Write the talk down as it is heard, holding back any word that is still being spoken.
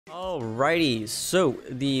Alrighty, so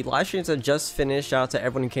the live streams have just finished. Shout out to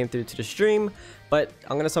everyone who came through to the stream, but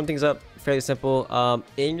I'm gonna sum things up fairly simple.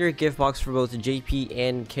 In your gift box for both JP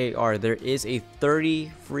and KR, there is a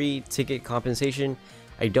 30 free ticket compensation.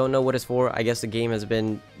 I don't know what it's for. I guess the game has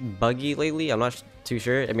been buggy lately. I'm not too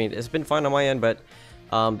sure. I mean, it's been fine on my end, but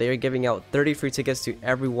they are giving out 30 free tickets to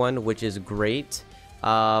everyone, which is great.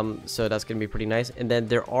 So that's gonna be pretty nice. And then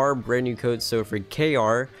there are brand new codes. So for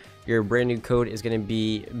KR, your brand new code is going to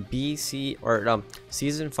be BC or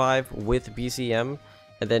season 5 with BCM,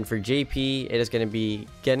 and then for JP it is going to be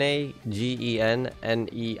Gene,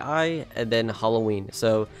 GENNEI, and then Halloween.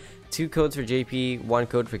 So 2 codes for JP, 1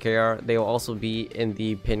 code for KR. They will also be in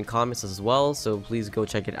the pinned comments as well, so please go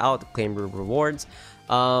check it out, claim your rewards.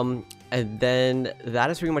 And then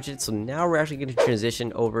that is pretty much it. So now we're actually going to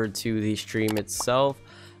transition over to the stream itself.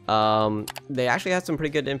 They actually had some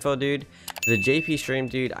pretty good info, dude. The JP stream,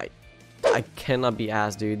 dude, I cannot be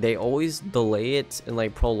asked, dude. They always delay it and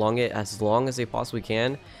like prolong it as long as they possibly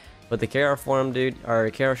can, but the KR forum, dude, or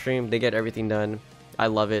KR stream, they get everything done. I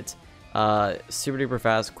love it. Super duper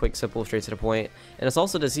fast, quick, simple, straight to the point, and it's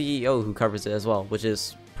also the CEO who covers it as well, which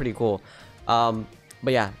is pretty cool. But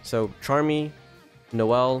yeah, so Charmy,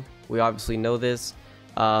 Noel, we obviously know this.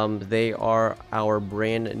 They are our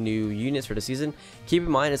brand new units for the season. Keep in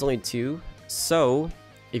mind it's only 2, so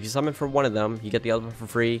if you summon for one of them, you get the other one for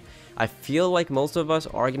free. I feel like most of us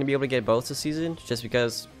are going to be able to get both this season, just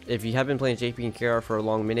because if you have been playing JP and KR for a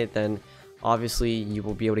long minute, then obviously you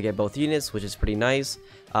will be able to get both units, which is pretty nice.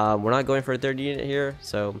 We're not going for a 3rd unit here,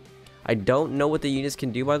 so I don't know what the units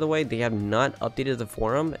can do, by the way. They have not updated the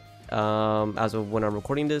forum as of when I'm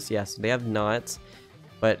recording this. Yes, they have not.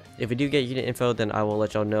 But if we do get unit info, then I will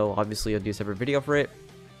let y'all know. Obviously, I'll do a separate video for it.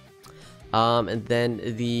 And then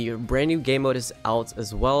the brand new game mode is out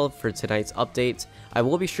as well for tonight's update. I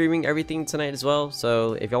will be streaming everything tonight as well,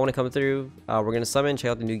 so if y'all want to come through, we're going to summon,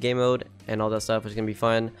 check out the new game mode and all that stuff, which is going to be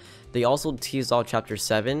fun. They also teased off chapter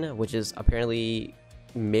 7, which is apparently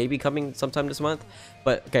maybe coming sometime this month.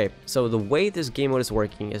 But okay, so the way this game mode is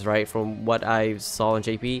working is, right, from what I saw in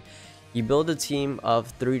JP, you build a team of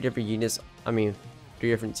 3 different units. 3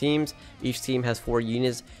 different teams. Each team has 4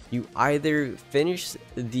 units. You either finish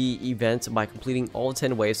the event by completing all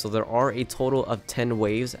 10 waves, so there are a total of 10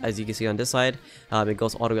 waves, as you can see on this side. It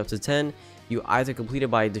goes all the way up to 10. You either complete it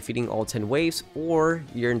by defeating all 10 waves, or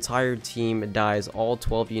your entire team dies, all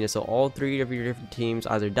 12 units. So all 3 of your different teams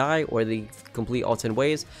either die or they complete all 10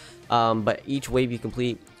 waves. But each wave you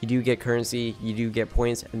complete, you do get currency, you do get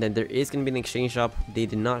points, and then there is going to be an exchange shop. They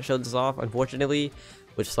did not show this off, unfortunately,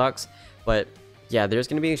 which sucks, but yeah, there's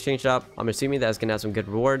going to be an exchange shop. I'm assuming that's going to have some good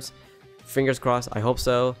rewards. Fingers crossed. I hope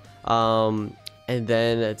so. And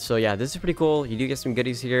then, so yeah, this is pretty cool. You do get some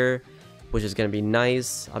goodies here, which is going to be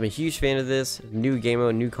nice. I'm a huge fan of this. New game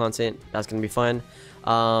mode, new content. That's going to be fun.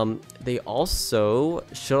 They also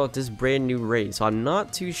showed out this brand new raid. So I'm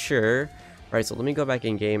not too sure. All right, so let me go back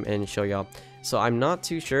in game and show y'all. So I'm not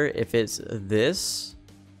too sure if it's this.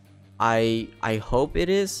 I hope it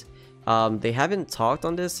is. They haven't talked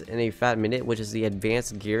on this in a fat minute, which is the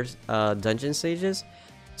advanced gears dungeon stages.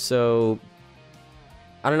 So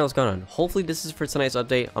I don't know what's going on. Hopefully this is for tonight's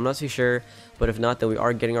update. I'm not too sure, but if not, then we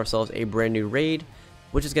are getting ourselves a brand new raid,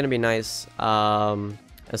 which is going to be nice and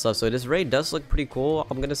stuff. So this raid does look pretty cool,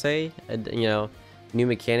 I'm gonna say. And, you know, new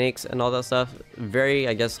mechanics and all that stuff. Very,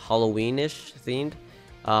 I guess, Halloween-ish themed,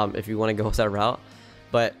 if you want to go with that route.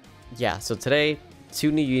 But yeah, so today, 2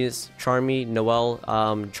 new units, Charmy, Noel.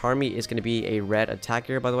 Charmy is going to be a red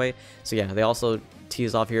attacker, by the way. So yeah, they also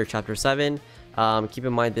teased off here chapter 7. Keep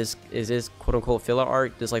in mind this is quote-unquote filler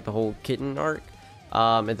arc. This is like the whole kitten arc.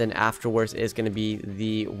 And then afterwards is going to be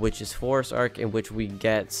the Witch's Forest arc, in which we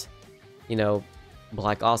get, you know,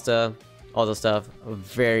 Black Asta, all the stuff.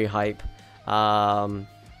 Very hype.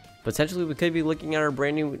 Potentially we could be looking at our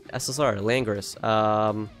brand new SSR, Langris.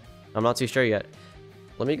 I'm not too sure yet.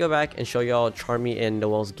 Let me go back and show y'all Charmy and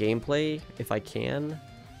Noel's gameplay if I can.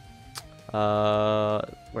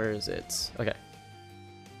 Where is it? Okay.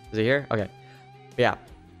 Is it here? Okay. Yeah.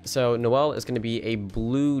 So Noel is going to be a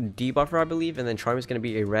blue debuffer, I believe, and then Charmy is going to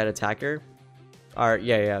be a red attacker. Alright,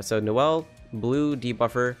 yeah. So Noel, blue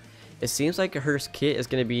debuffer. It seems like her kit is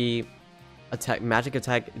going to be magic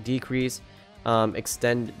attack decrease,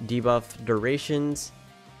 extend debuff durations.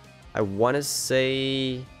 I want to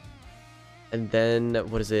say. And then,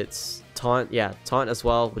 what is it? Taunt, yeah, taunt as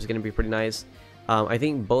well, which is going to be pretty nice. I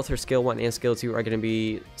think both her skill 1 and skill 2 are going to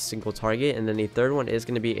be single target, and then the 3rd one is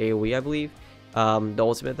going to be AoE, I believe. The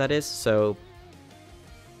ultimate, that is. So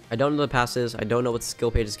I don't know the passes, I don't know what the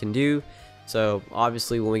skill pages can do, So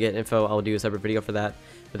obviously when we get info, I'll do a separate video for that,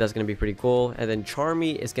 but that's going to be pretty cool. And then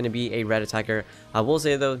Charmy is going to be a red attacker. I will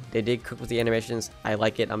say though, they did cook with the animations. I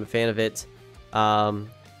like it. I'm a fan of it.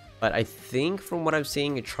 But I think from what I'm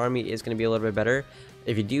seeing, Charmy is going to be a little bit better.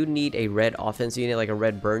 If you do need a red offense unit, like a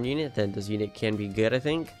red burn unit, then this unit can be good, I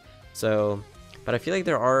think. So, but I feel like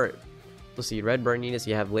there are, let's see, red burn units.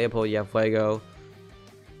 You have Leopold, you have Fuego,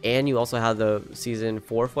 and you also have the season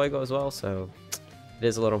 4 Fuego as well. So it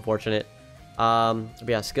is a little unfortunate. But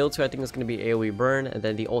yeah, skill 2 I think is going to be AoE burn, and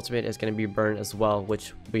then the ultimate is going to be burn as well,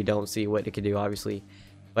 which we don't see what it can do obviously.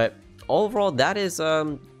 But overall, that is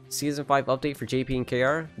season 5 update for JP and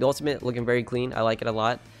KR. The ultimate looking very clean. I like it a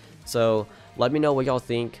lot. So let me know what y'all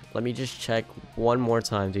think. Let me just check one more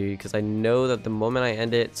time, dude, because I know that the moment I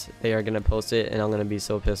end it, they are going to post it and I'm going to be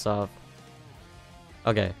so pissed off.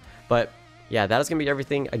 Okay, but yeah, that is going to be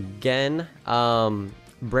everything. Again,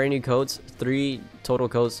 brand new codes, 3 total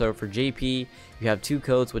codes. So for JP, you have 2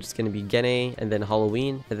 codes, which is going to be Gene and then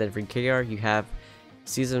Halloween. And then for KR, you have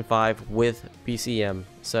season 5 with BCM.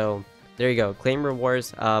 So there you go, claim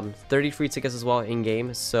rewards, 30 free tickets as well in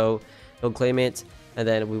game, so go claim it, and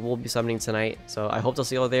then we will be summoning tonight. So I hope to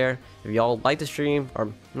see y'all there. If y'all like the stream,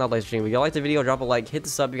 or not like the stream, if y'all like the video, drop a like, hit the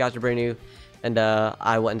sub if you guys are brand new, and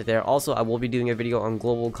I will end it there. Also, I will be doing a video on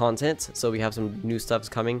global content, so we have some new stuffs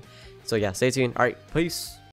coming. So yeah, stay tuned. All right, peace.